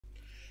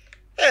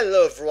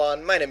Hello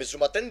everyone, my name is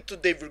Drewmatth and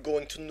today we're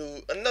going to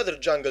do another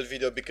jungle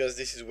video because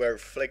this is where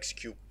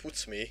FlexQ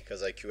puts me,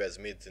 because I queue as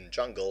mid in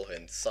jungle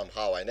and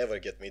somehow I never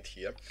get mid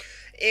here.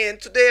 And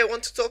today I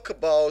want to talk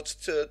about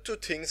two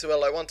things.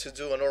 Well, I want to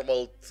do a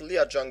normal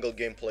Taliyah jungle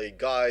gameplay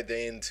guide,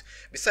 and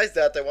besides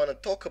that I want to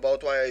talk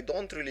about why I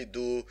don't really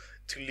do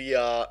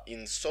Taliyah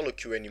in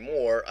SoloQ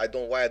anymore.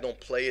 Why I don't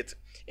play it,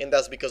 and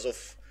that's because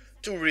of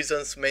two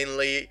reasons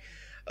mainly.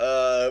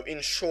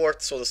 In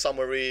short, so the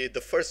summary,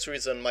 the first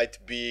reason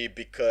might be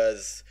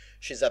because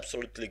she's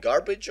absolutely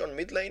garbage on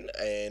mid lane,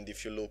 and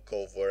if you look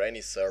over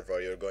any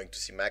server you're going to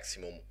see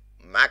maximum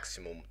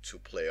 2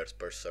 players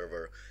per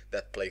server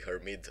that play her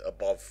mid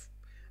above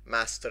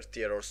master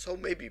tier, or so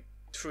maybe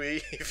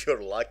 3 if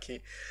you're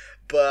lucky.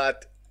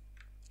 But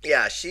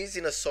yeah, she's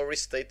in a sorry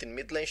state in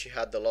mid lane. She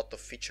had a lot of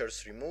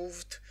features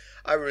removed.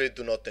 I really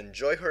do not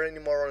enjoy her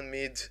anymore on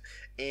mid,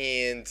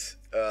 and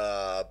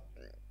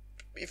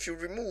if you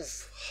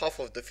remove half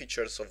of the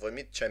features of a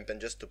mid champion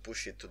just to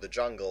push it to the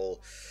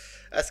jungle,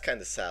 that's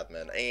kinda sad,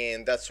 man.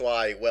 And that's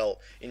why, well,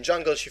 in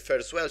jungle she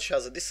fares well. She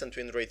has a decent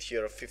win rate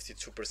here of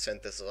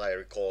 52% as I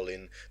recall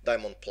in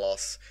Diamond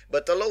Plus,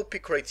 but a low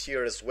pick rate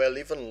here as well,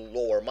 even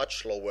lower,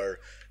 much lower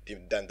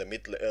than the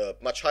mid,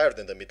 much higher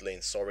than the mid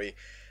lane, sorry.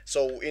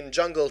 So in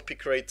jungle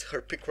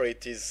her pick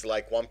rate is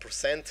like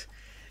 1%.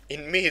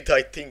 In mid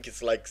I think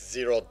it's like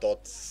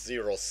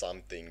 0.0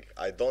 something.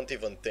 I don't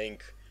even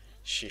think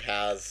she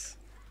has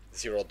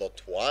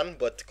 0.1,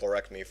 but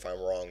correct me if I'm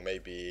wrong,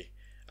 maybe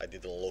I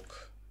didn't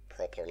look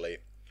properly.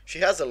 She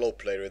has a low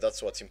play rate,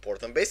 that's what's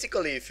important.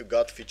 Basically, if you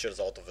got features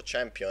out of a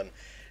champion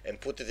and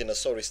put it in a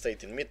sorry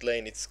state in mid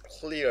lane, it's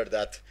clear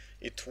that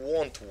it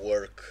won't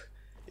work,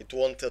 it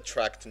won't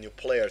attract new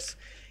players.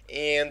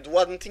 And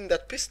one thing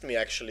that pissed me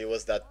actually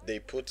was that they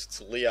put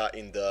Taliyah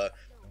in the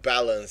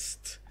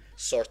balanced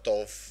sort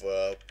of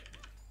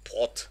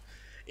pot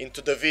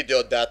into the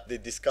video that they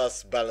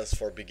discuss balance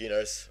for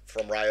beginners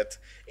from Riot,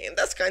 and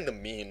that's kind of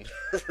mean.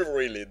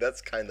 Really,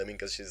 that's kind of mean,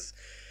 because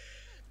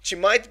she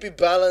might be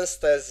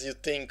balanced as you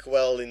think,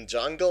 well, in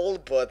jungle,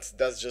 but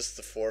that's just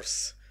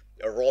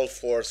a role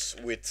force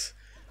with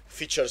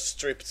features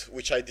stripped,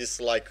 which I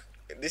dislike.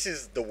 This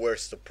is the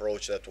worst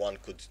approach that one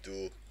could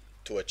do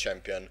to a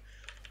champion.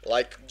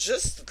 Like,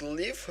 just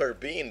leave her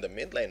be in the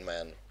mid lane,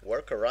 man.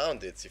 Work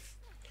around it.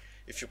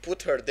 If you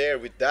put her there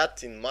with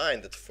that in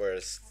mind at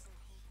first,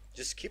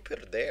 just keep her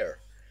there.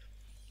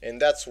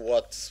 And that's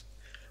what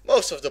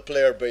most of the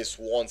player base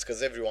wants,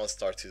 because everyone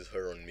started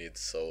her on mid,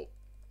 so,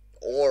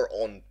 or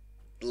on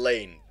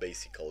lane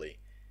basically.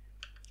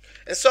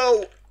 And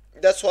so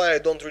that's why I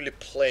don't really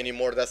play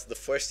anymore. That's the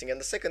first thing. And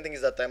the second thing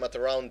is that I'm at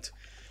around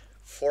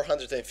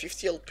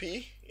 450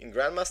 LP in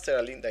Grandmaster.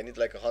 I need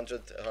like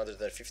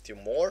 150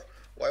 more.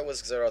 Why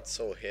was Xerath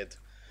so ahead?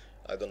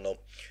 I don't know.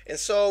 And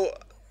so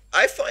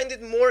I find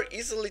it more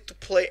easily to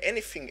play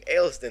anything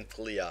else than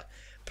Taliyah.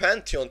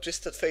 Pantheon,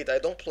 Twisted Fate, I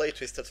don't play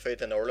Twisted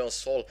Fate and Aurelion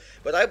Sol,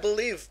 but I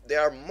believe they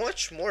are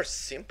much more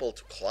simple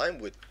to climb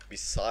with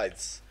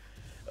besides,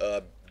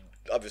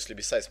 obviously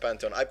besides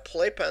Pantheon. I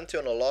play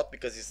Pantheon a lot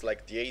because it's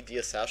like the AD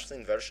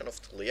assassin version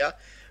of Taliyah,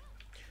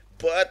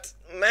 but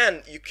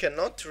man, you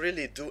cannot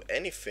really do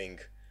anything.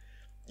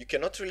 You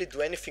cannot really do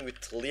anything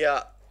with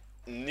Taliyah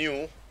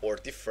new or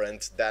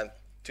different than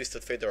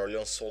Twisted Fate or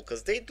Aurelion Sol,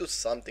 because they do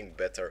something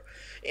better.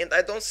 And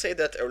I don't say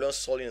that Aurelion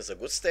Sol is a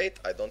good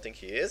state, I don't think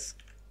he is.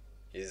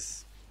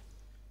 He's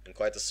in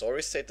quite a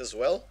sorry state as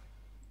well.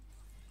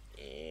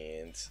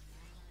 And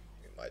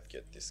we might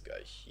get this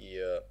guy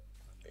here,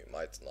 we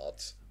might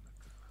not,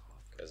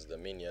 because the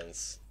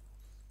minions.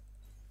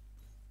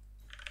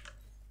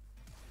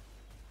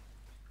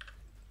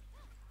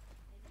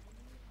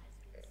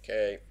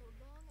 Okay,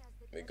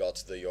 we got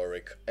the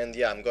Yorick, and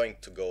yeah, I'm going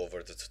to go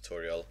over the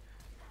tutorial.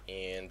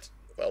 And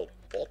well,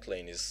 bot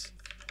lane is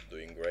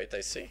doing great,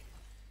 I see.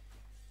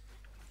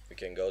 We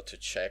can go to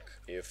check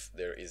if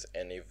there is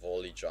any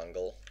volley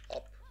jungle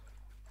up.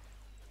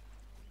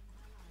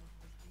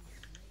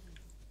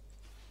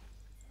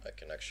 I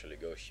can actually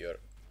go here.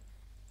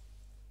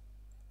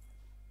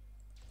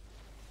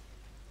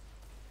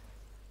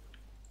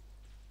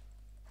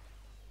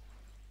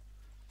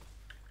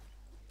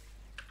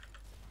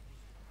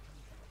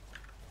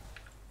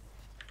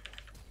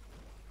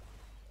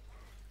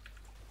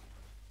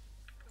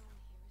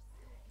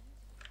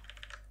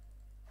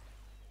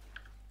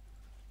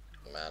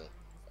 Man,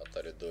 what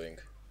are you doing?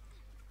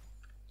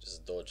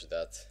 Just dodge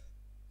that.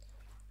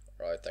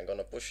 Right, I'm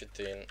gonna push it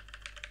in.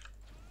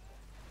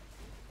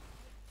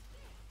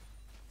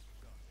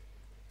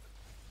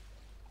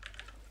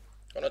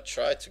 Gonna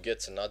try to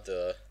get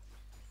another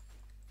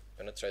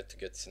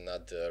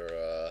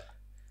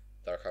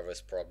Dark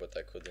Harvest proc, but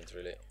I couldn't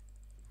really.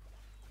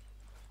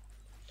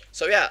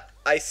 So yeah,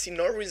 I see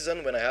no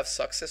reason when I have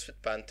success with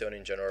Pantheon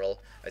in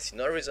general, I see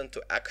no reason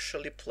to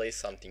actually play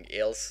something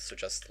else,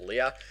 such as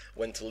Taliyah,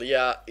 when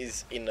Taliyah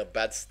is in a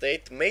bad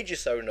state.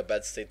 Mages are in a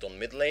bad state on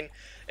mid lane,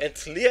 and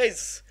Taliyah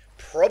is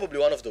probably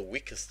one of the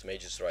weakest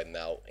mages right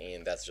now,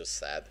 and that's just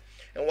sad.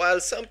 And while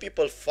some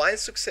people find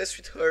success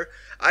with her,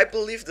 I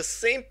believe the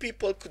same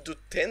people could do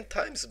 10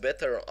 times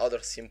better on other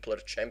simpler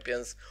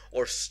champions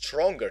or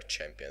stronger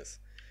champions.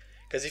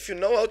 Because if you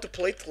know how to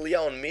play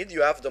Taliyah on mid,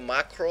 you have the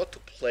macro to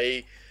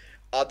play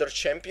other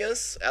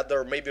champions,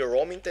 other maybe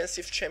roam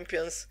intensive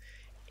champions,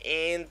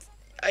 and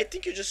I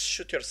think you just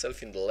shoot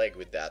yourself in the leg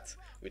with that,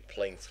 with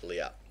playing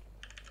Taliyah.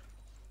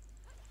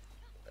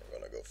 I'm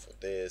gonna go for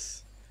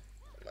this.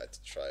 I might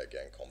try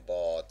again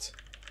combat.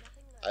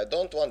 I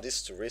don't want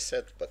this to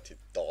reset, but it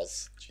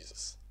does.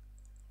 Jesus.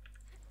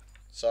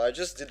 So I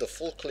just did a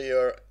full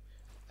clear.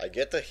 I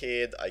get a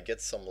hit, I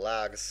get some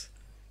lags,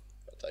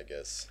 but I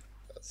guess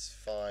that's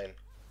fine.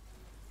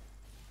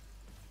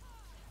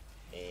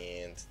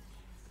 And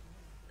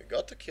we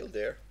got a kill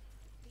there.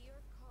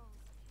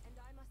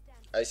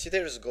 I see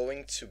there's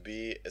going to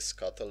be a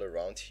scuttle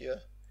around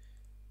here,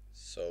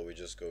 so we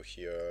just go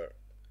here,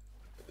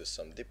 we do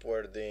some deep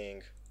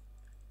warding.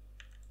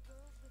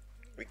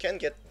 We can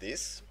get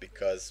this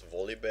because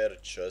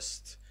Volibear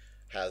just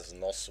has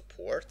no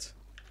support.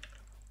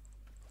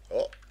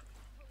 Oh,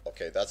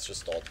 okay, that's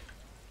just odd.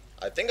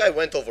 I think I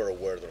went over a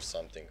word or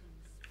something.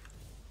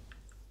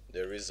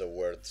 There is a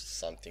word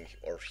something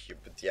or here,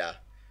 but yeah,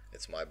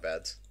 it's my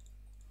bad.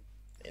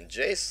 And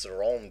Jace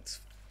roamed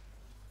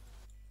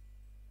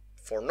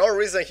for no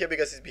reason here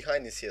because he's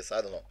behind his CS,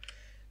 I don't know.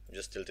 I'm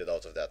just tilted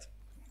out of that.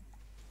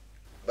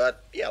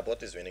 But yeah,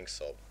 bot is winning,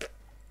 so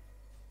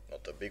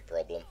not a big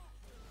problem.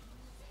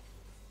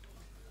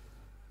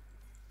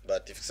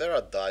 But if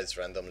Xerath dies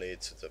randomly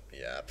to the...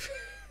 yeah.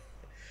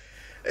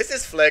 This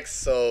is Flex,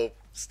 so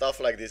stuff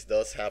like this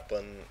does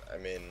happen. I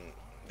mean,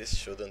 this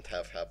shouldn't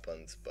have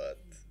happened, but...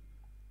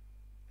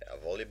 yeah,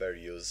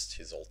 Volibear used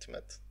his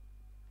ultimate.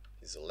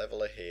 He's a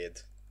level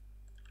ahead,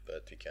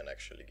 but we can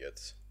actually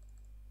get...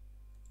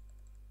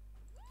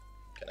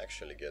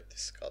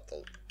 this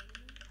scuttle.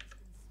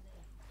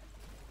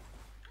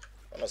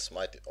 I'm gonna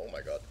smite it. Oh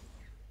my god.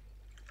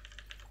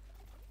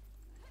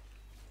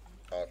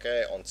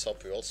 Okay, on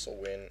top we also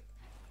win.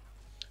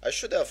 I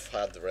should have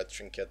had the red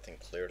trinket and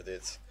cleared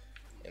it.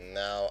 And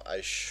now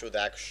I should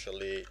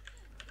actually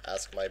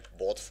ask my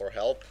bot for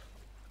help.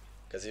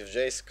 Because if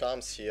Jace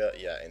comes here,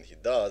 yeah, and he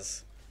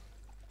does,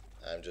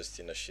 I'm just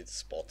in a shit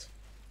spot.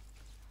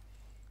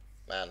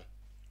 Man,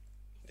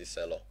 this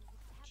elo.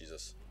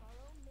 Jesus.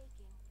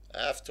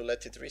 I have to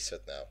let it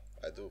reset now.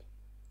 I do.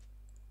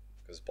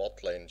 Because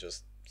bot lane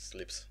just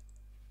sleeps.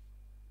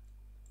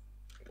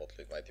 Bot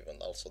lane might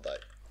even also die.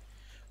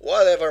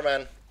 Whatever,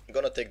 man. I'm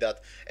gonna take that.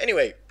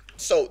 Anyway,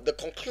 so the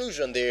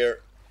conclusion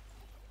there,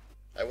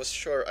 I was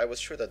sure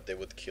that they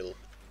would kill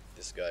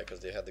this guy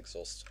because they had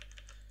exhaust.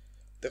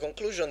 The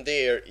conclusion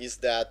there is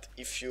that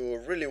if you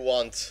really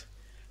want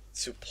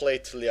to play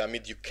Taliyah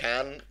mid, you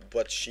can,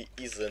 but she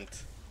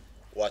isn't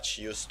what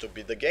she used to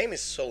be. The game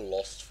is so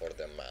lost for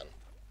them, man.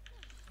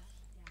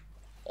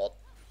 What?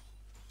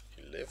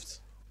 He lived?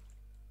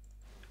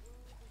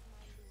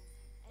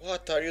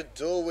 What are you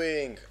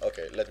doing?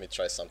 Okay, let me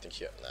try something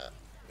here. Nah,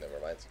 never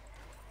mind.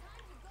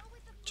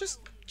 Just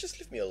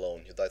leave me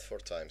alone. You died 4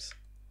 times.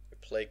 We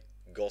play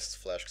Ghost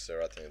Flash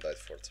Xerath and you died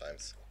 4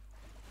 times.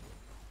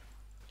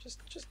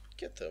 Just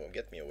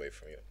get me away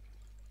from you.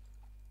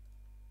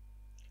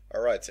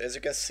 Alright, as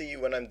you can see,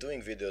 when I'm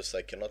doing videos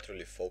I cannot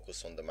really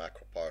focus on the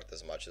macro part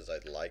as much as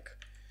I'd like.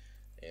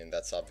 And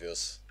that's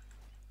obvious.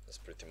 That's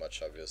pretty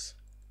much obvious.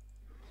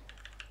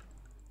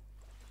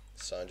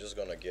 So I'm just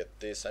gonna get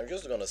this. I'm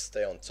just gonna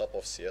stay on top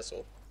of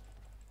CSO.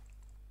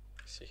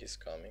 See, he's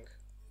coming.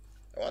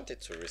 I wanted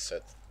to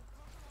reset.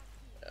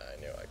 Yeah, I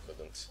knew I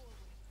couldn't.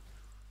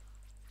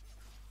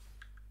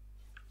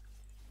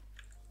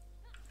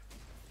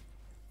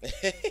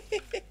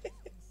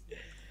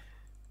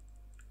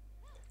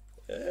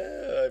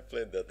 Yeah, I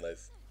played that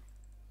nice.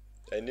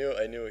 I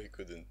knew he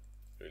couldn't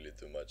really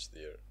do much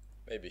there.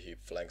 Maybe he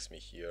flanks me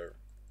here.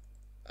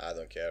 I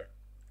don't care.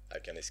 I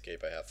can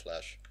escape, I have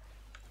flash.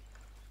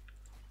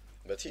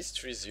 But he's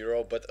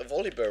 3-0, but a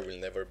Volibear will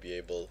never be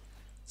able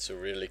to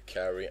really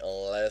carry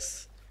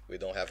unless we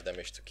don't have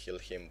damage to kill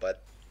him,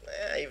 but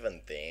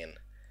even then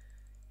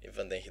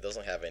he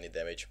doesn't have any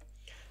damage.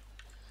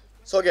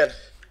 So again,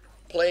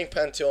 playing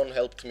Pantheon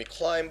helped me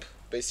climb.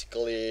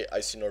 Basically, I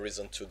see no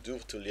reason to do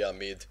Taliyah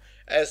mid,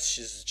 as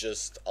she's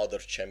just other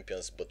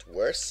champions but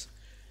worse.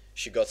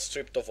 She got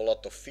stripped of a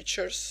lot of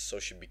features, so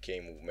she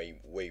became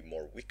way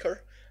more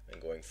weaker. I'm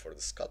going for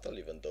the scuttle,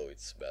 even though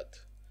it's bad.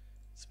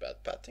 It's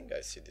bad patting.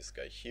 I see this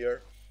guy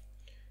here.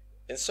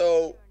 And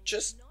so,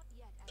 just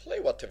play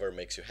whatever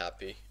makes you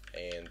happy,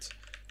 and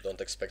don't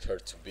expect her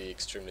to be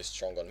extremely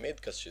strong on mid,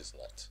 because she's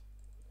not.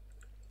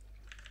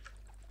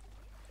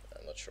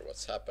 I'm not sure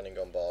what's happening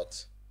on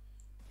bot.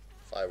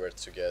 If I were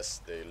to guess,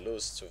 they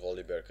lose to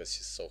Volibear because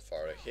he's so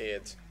far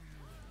ahead.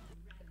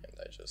 And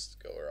I just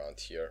go around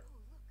here,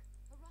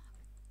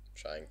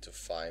 trying to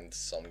find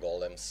some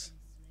golems.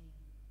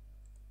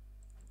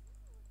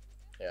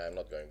 Yeah, I'm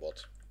not going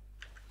bot.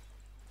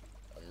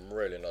 I'm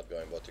really not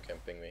going bot, you can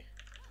ping me.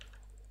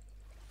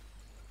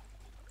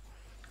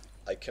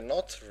 I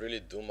cannot really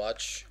do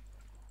much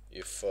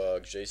if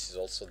Jace is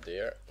also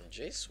there,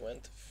 Jace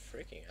went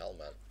freaking hell,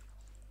 man.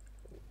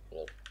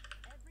 Lol.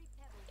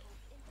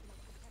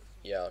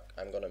 Yeah,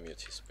 I'm gonna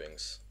mute his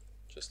pings.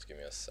 Just give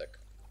me a sec.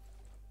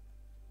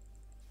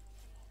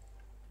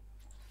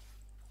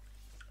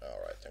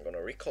 Alright, I'm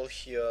gonna recall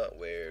here.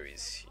 Where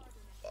is he?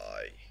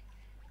 Bye.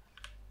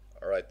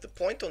 Alright, the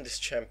point on this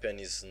champion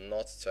is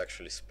not to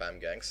actually spam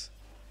ganks.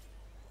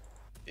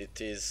 It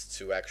is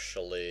to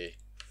actually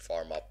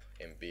farm up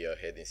and be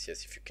ahead in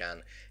CS if you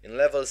can. In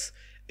levels,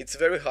 it's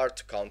very hard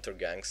to counter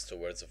ganks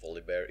towards a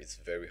Volibear. It's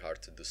very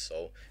hard to do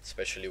so,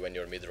 especially when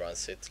your mid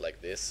runs it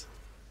like this.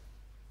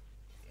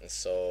 And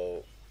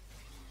so,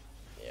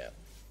 yeah.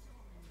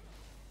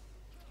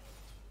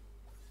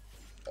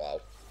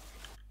 Wow.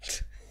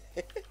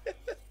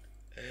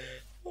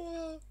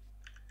 Wow.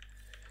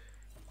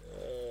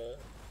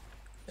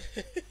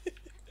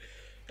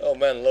 Oh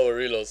man, lower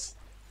reloads.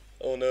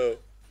 Oh no.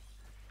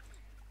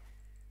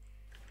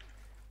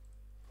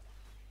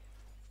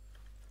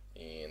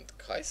 And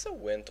Kai'Sa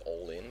went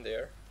all in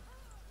there.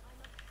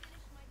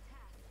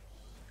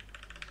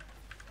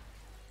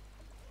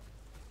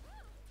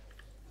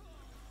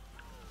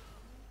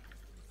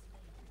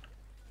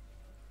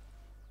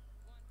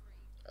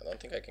 I don't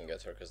think I can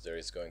get her because there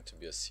is going to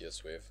be a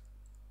CS wave.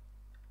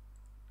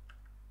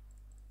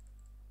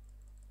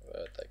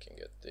 But I can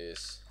get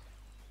this.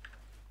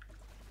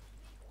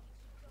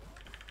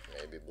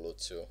 Maybe blue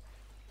too.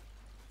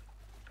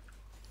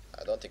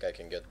 I don't think I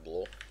can get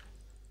blue.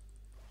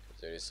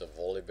 There is a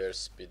Volibear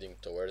speeding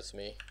towards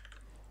me.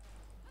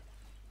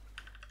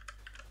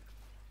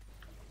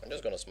 I'm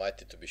just gonna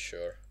smite it to be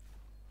sure.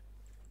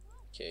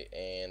 Okay,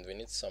 and we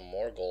need some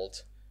more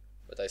gold.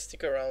 But I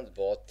stick around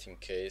bot in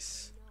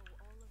case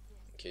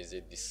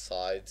they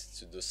decide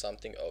to do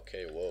something.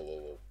 Okay, whoa, whoa,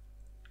 whoa.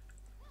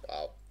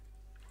 Wow.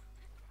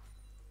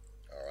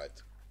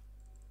 Alright.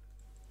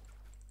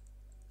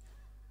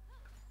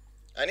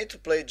 I need to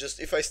play just...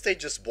 If I stay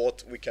just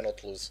bot, we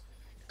cannot lose.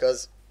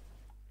 Because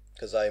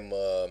I'm...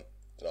 No,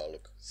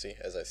 look. See,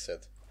 as I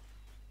said.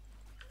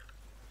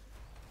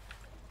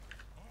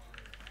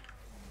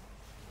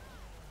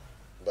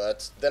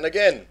 But then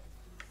again,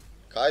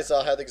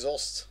 Kai'Sa had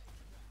exhaust.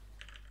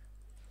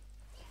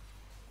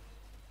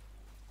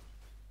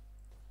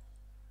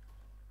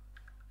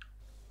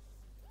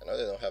 I know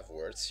they don't have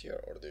words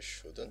here, or they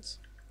shouldn't.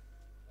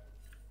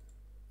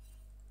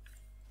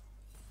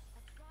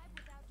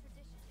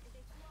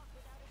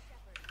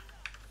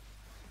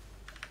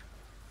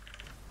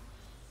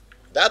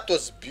 That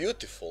was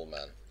beautiful,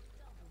 man.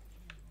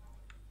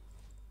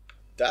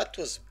 That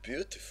was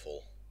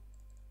beautiful.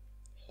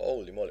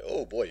 Holy moly.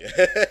 Oh boy.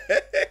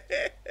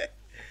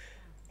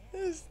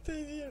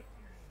 Stay here.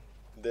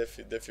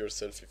 Def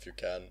yourself if you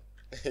can.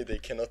 They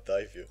cannot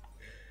dive you.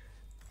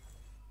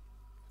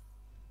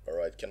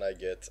 Alright, can I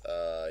get...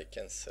 I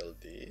can sell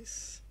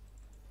this.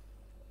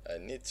 I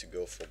need to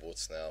go for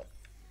boots now.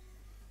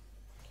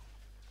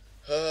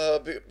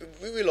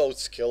 We will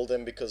outskill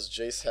them because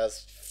Jace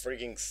has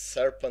frigging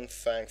Serpent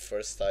Fang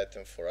first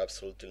item for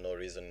absolutely no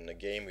reason in a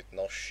game with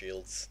no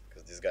shields.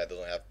 Because this guy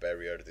doesn't have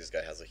barrier, this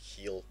guy has a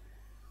heal.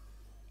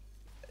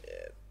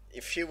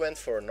 If he went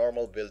for a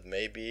normal build,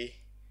 maybe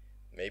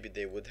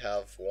they would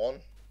have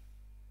won.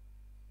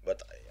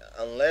 But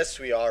unless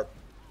we are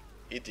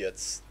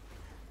idiots,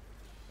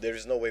 there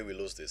is no way we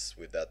lose this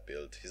with that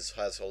build. He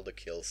has all the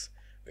kills,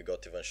 we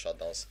got even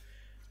shutdowns.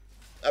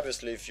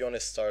 Obviously, if Yone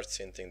starts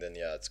hinting, then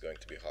yeah, it's going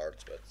to be hard,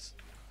 but...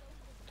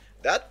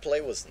 That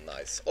play was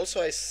nice. Also,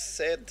 I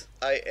said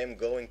I am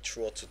going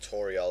through a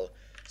tutorial.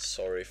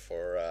 Sorry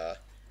for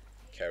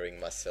carrying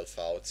myself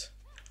out.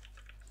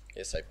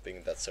 Yes, I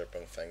pinged that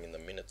Serpent Fang in the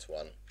minute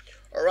one.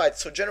 Alright,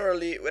 so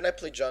generally, when I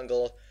play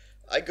jungle,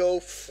 I go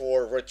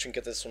for Red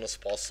Trinket as soon as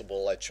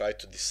possible. I try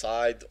to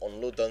decide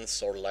on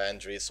Ludens or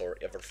Liandry's or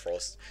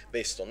Everfrost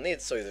based on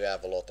needs. So if they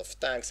have a lot of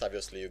tanks,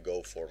 obviously you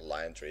go for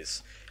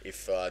Liandry's.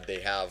 If they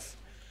have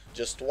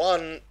just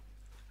one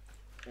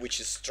which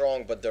is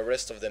strong but the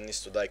rest of them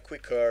needs to die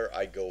quicker,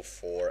 I go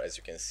for, as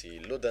you can see,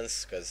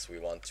 Ludens, because we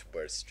want to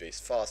burst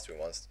Jace fast, we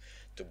want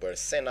to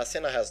burst Senna.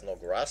 Senna has no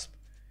grasp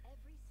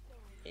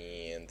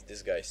and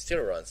this guy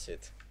still runs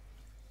it.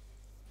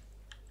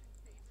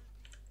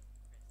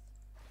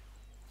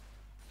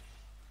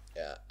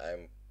 Yeah,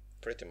 I'm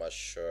pretty much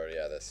sure,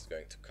 yeah, that's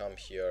going to come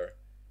here.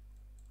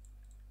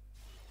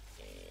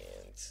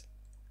 And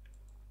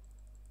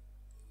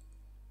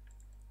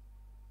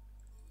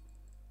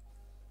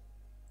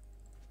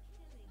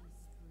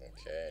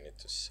okay, I need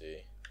to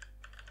see.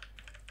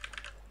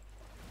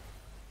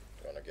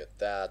 Gonna get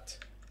that.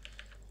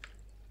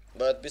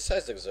 But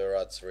besides the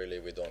Xeraths, really,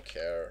 we don't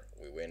care.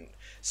 We win.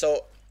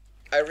 So,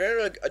 I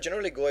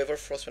generally go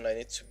Everfrost when I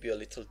need to be a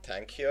little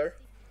tankier.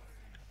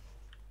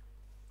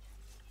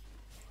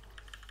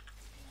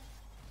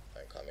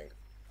 I'm coming.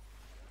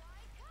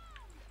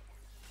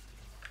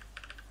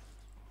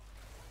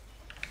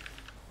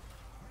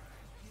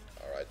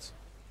 Alright.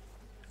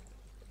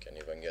 We can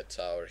even get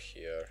tower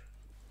here.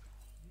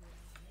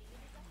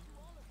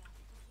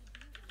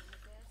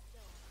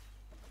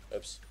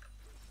 Oops.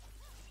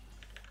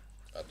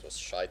 That was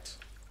shite.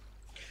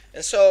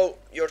 And so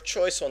your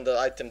choice on the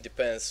item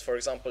depends. For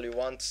example,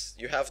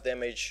 you have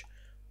damage,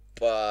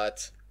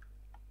 but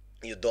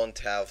you don't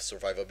have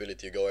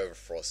survivability. You go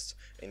Everfrost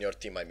in your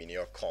team. I mean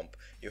your comp.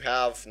 You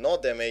have no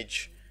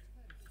damage,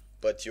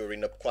 but you're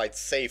in a quite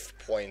safe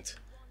point.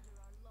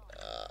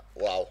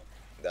 Wow,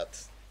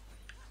 that.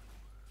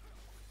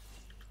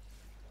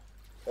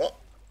 Oh,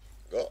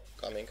 go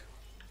coming.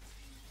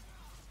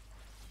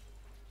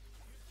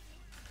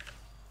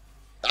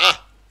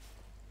 Ah,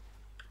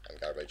 I'm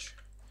garbage.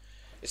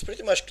 It's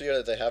pretty much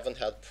clear that I haven't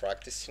had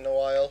practice in a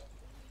while,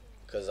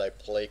 because I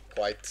play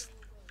quite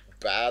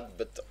bad,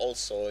 but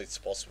also it's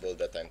possible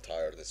that I'm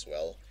tired as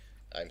well.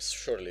 I'm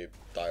surely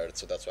tired,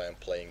 so that's why I'm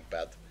playing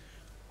bad.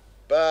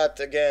 But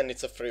again,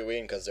 it's a free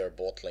win because their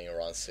bot lane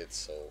runs it,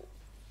 so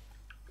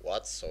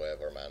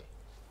whatsoever, man.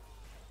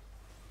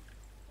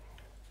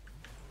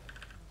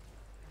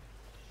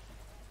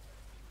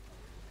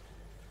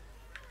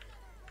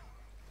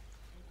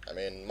 I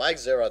mean, Mike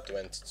Zerat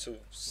went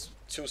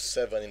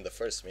 2-7 in the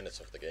first minutes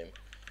of the game,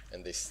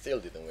 and they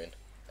still didn't win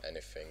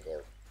anything,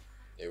 or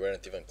they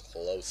weren't even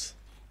close.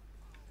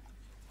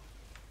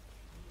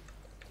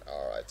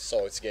 Alright,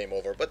 so it's game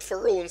over. But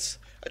for runes,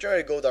 I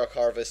generally go Dark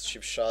Harvest,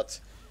 Cheap Shot,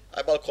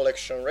 Eyeball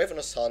Collection,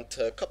 Ravenous Hunt,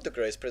 Cup the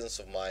Grace, Presence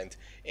of Mind,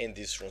 and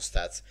these rune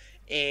stats.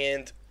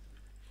 And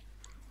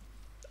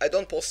I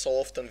don't post so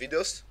often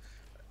videos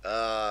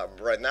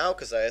right now,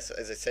 because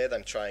as I said,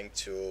 I'm trying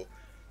to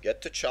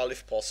get to Chal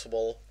if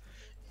possible.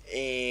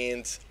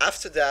 And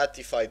after that,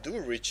 if I do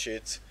reach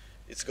it,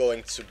 it's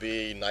going to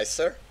be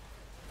nicer.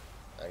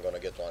 I'm gonna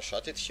get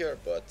one-shotted here,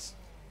 but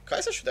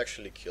Kai'Sa should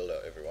actually kill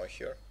everyone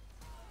here.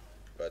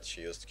 But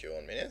she used Q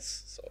on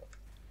minions, so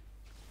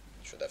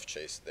should have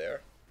chased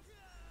there.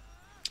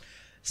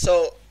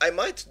 So I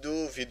might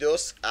do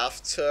videos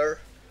after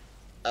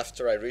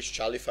I reach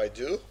Chal if I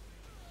do,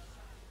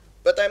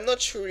 but I'm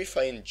not sure if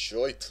I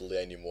enjoy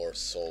Taliyah anymore.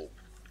 So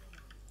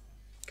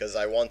because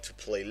I want to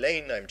play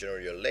lane, I'm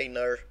generally a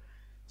laner,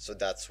 so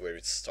that's where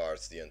it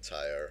starts, the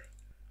entire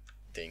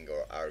thing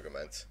or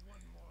argument.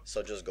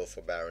 So just go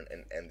for Baron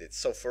and end it.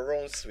 So for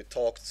runes, we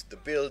talked the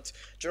build.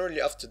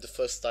 Generally after the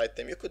first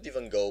item, you could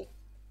even go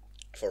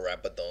for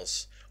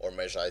Rabadons or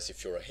Mejais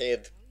if you're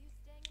ahead,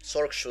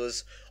 SoloQ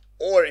shoes,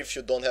 or if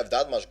you don't have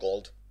that much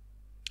gold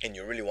and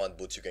you really want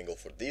boots, you can go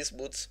for these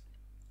boots.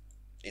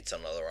 It's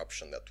another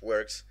option that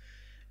works,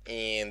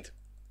 and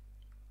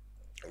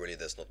really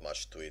there's not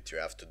much to it. You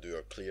have to do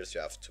your clears,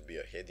 you have to be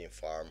ahead in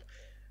farm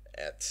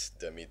at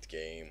the mid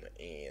game,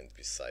 and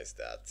besides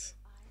that,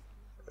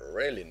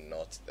 really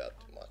not that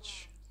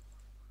much.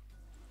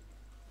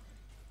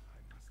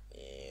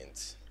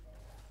 And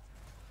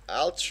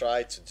I'll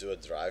try to do a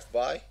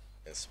drive-by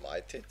and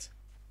smite it.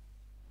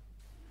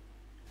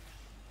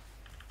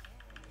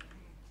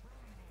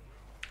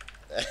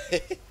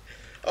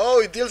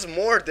 Oh, it deals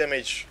more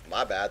damage.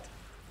 My bad.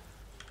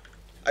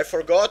 I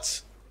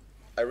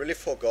really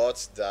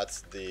forgot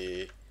that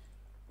the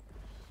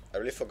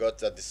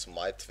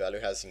smite value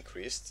has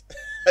increased.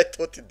 I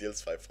thought it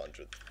deals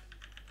 500.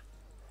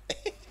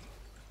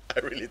 I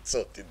really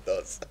thought it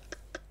does.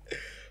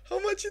 How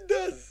much it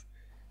does?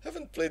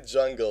 Haven't played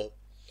jungle.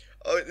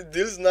 Oh, it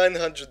deals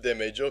 900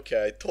 damage.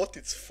 Okay, I thought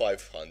it's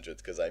 500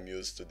 because I'm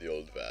used to the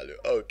old value.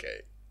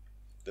 Okay.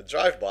 The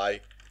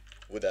drive-by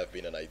would have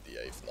been an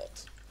idea if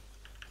not.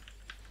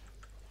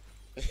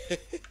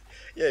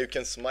 Yeah, you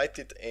can smite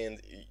it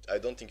and I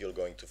don't think you're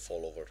going to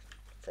fall over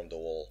from the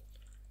wall.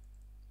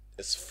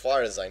 As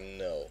far as I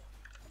know.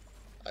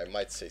 I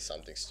might say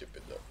something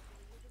stupid though.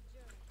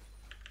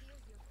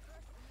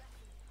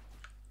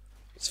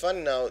 It's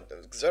funny now,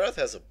 Xerath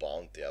has a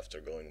bounty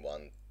after going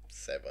 1-7.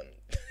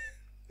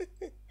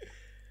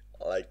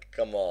 Like,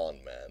 come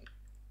on, man.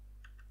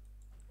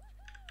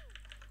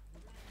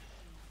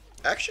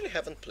 I actually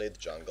haven't played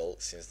jungle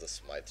since the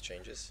smite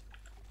changes,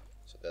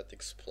 so that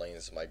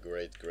explains my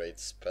great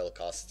spell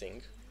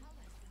casting.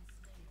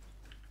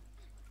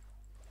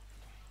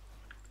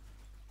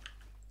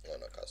 I'm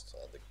gonna cast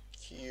another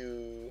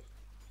Q.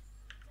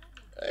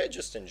 I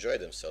just enjoy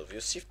themselves. You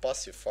see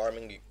passive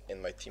farming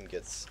and my team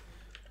gets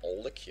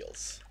all the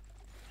kills.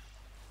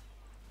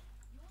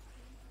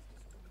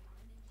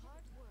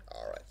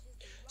 Alright.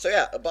 So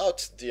yeah,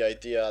 about the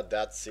idea,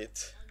 that's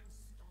it.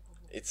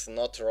 It's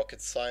not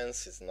rocket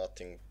science, it's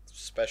nothing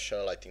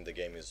special. I think the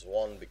game is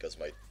won because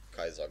my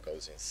Kai'Sa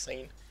goes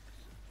insane.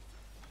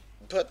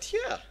 But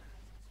yeah,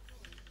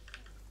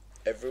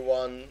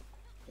 everyone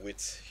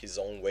with his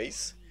own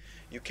ways.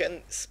 You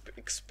can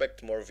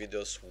expect more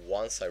videos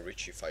once I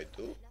reach, if I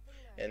do.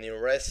 And in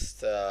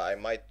rest, I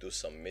might do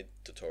some mid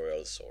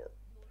tutorials or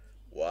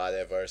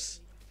whatevers.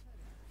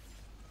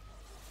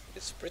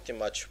 It's pretty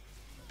much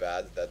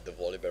bad that the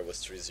Volibear was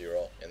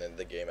 3-0 and then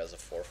the game has a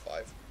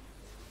 4-5.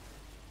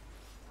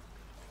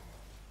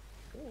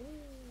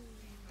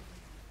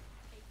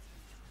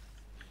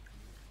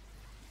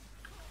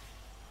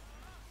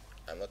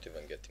 I'm not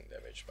even getting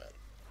damage, man.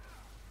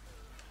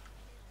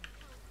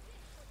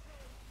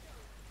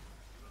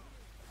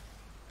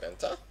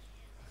 Penta?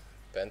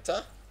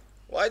 Penta?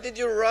 Why did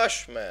you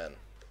rush, man?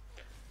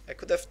 I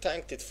could have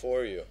tanked it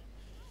for you.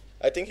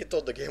 I think he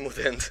thought the game would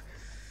end.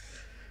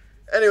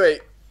 Anyway,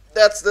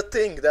 that's the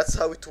thing, that's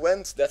how it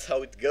went, that's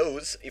how it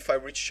goes. If I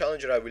reach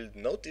Challenger I will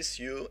notice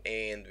you,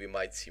 and we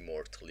might see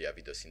more Taliyah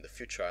videos in the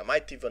future. I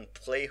might even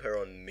play her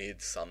on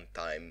mid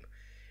sometime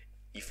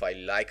if I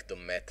like the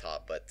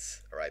meta, but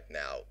right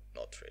now,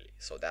 not really.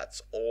 So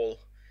that's all.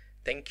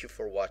 Thank you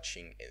for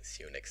watching, and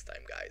see you next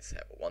time, guys.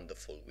 Have a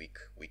wonderful week,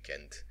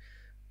 weekend,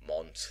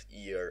 month,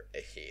 year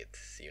ahead.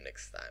 See you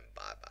next time.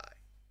 Bye bye.